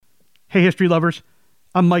Hey, history lovers.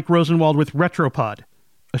 I'm Mike Rosenwald with Retropod,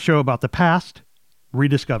 a show about the past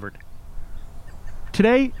rediscovered.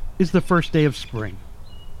 Today is the first day of spring.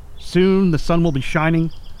 Soon the sun will be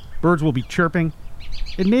shining, birds will be chirping,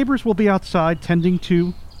 and neighbors will be outside tending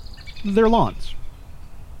to their lawns.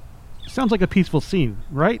 Sounds like a peaceful scene,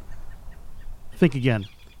 right? Think again.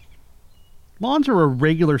 Lawns are a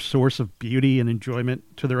regular source of beauty and enjoyment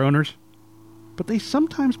to their owners, but they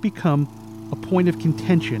sometimes become a point of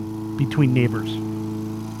contention between neighbors.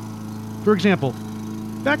 For example,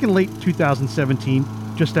 back in late 2017,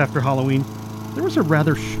 just after Halloween, there was a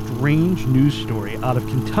rather strange news story out of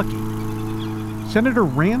Kentucky. Senator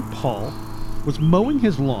Rand Paul was mowing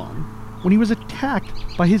his lawn when he was attacked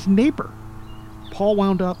by his neighbor. Paul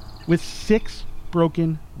wound up with 6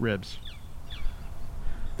 broken ribs.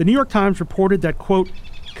 The New York Times reported that, quote,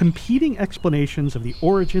 competing explanations of the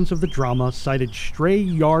origins of the drama cited stray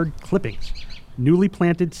yard clippings, newly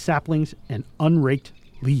planted saplings, and unraked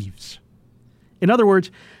leaves. In other words,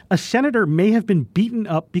 a senator may have been beaten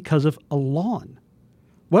up because of a lawn.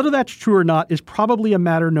 Whether that's true or not is probably a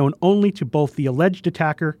matter known only to both the alleged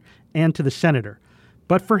attacker and to the senator.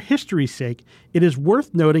 But for history's sake, it is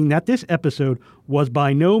worth noting that this episode was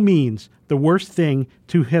by no means the worst thing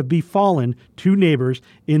to have befallen two neighbors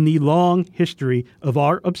in the long history of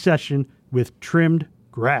our obsession with trimmed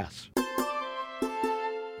grass.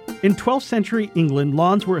 In 12th century England,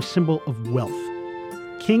 lawns were a symbol of wealth.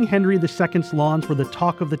 King Henry II's lawns were the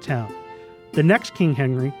talk of the town. The next King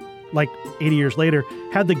Henry, like 80 years later,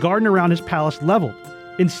 had the garden around his palace leveled.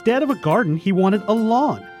 Instead of a garden, he wanted a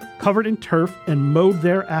lawn, covered in turf and mowed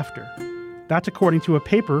thereafter. That's according to a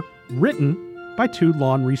paper written by 2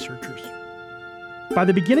 lawn researchers. By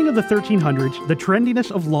the beginning of the 1300s, the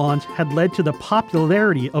trendiness of lawns had led to the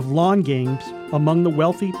popularity of lawn games among the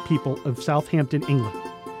wealthy people of Southampton, England.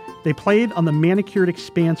 They played on the manicured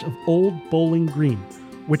expanse of Old Bowling Green,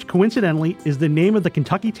 which coincidentally is the name of the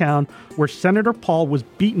Kentucky town where Senator Paul was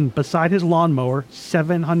beaten beside his lawnmower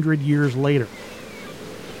 700 years later.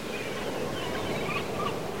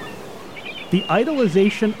 The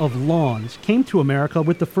idolization of lawns came to America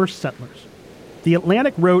with the first settlers. The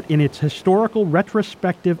Atlantic wrote in its historical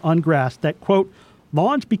retrospective on grass that, quote,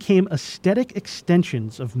 lawns became aesthetic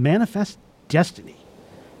extensions of manifest destiny,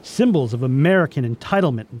 symbols of American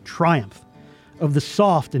entitlement and triumph, of the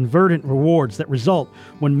soft and verdant rewards that result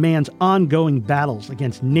when man's ongoing battles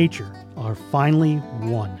against nature are finally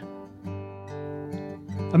won.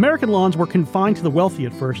 American lawns were confined to the wealthy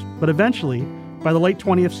at first, but eventually, by the late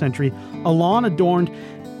 20th century, a lawn adorned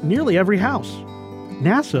nearly every house.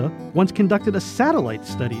 NASA once conducted a satellite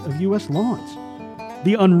study of U.S. lawns.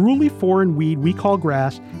 The unruly foreign weed we call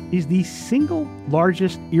grass is the single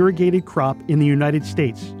largest irrigated crop in the United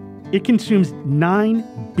States. It consumes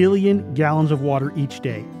 9 billion gallons of water each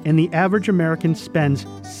day, and the average American spends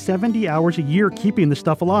 70 hours a year keeping the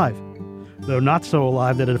stuff alive, though not so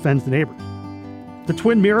alive that it offends the neighbors. The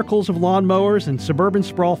twin miracles of lawnmowers and suburban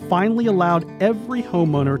sprawl finally allowed every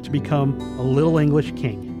homeowner to become a little English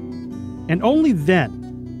king. And only then,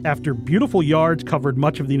 after beautiful yards covered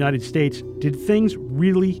much of the United States, did things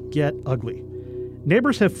really get ugly.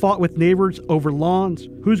 Neighbors have fought with neighbors over lawns,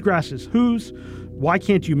 whose grass is whose, why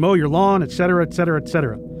can't you mow your lawn, etc., etc.,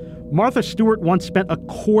 etc. Martha Stewart once spent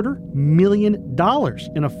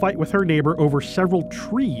 $250,000 in a fight with her neighbor over several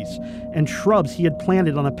trees and shrubs he had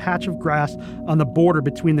planted on a patch of grass on the border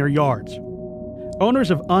between their yards. Owners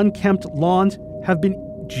of unkempt lawns have been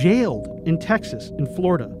jailed in Texas and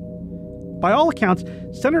Florida. By all accounts,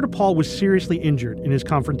 Senator Paul was seriously injured in his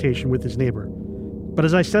confrontation with his neighbor. But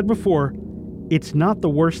as I said before, it's not the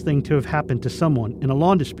worst thing to have happened to someone in a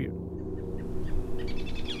lawn dispute.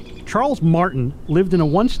 Charles Martin lived in a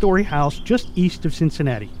 1-story house just east of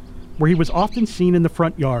Cincinnati, where he was often seen in the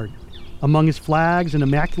front yard, among his flags and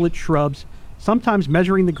immaculate shrubs, sometimes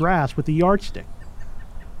measuring the grass with a yardstick.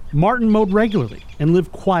 Martin mowed regularly and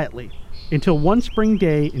lived quietly until one spring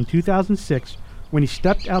day in 2006 when he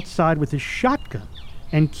stepped outside with his shotgun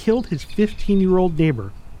and killed his 15-year-old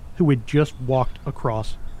neighbor who had just walked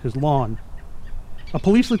across his lawn. A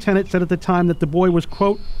police lieutenant said at the time that the boy was,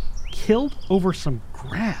 quote, killed over some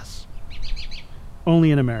grass.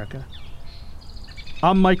 Only in America.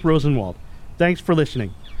 I'm Mike Rosenwald. Thanks for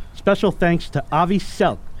listening. Special thanks to Avi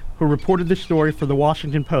Selk, who reported this story for the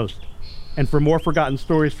Washington Post. And for more forgotten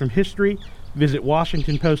stories from history, visit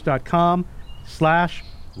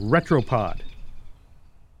WashingtonPost.com/Retropod.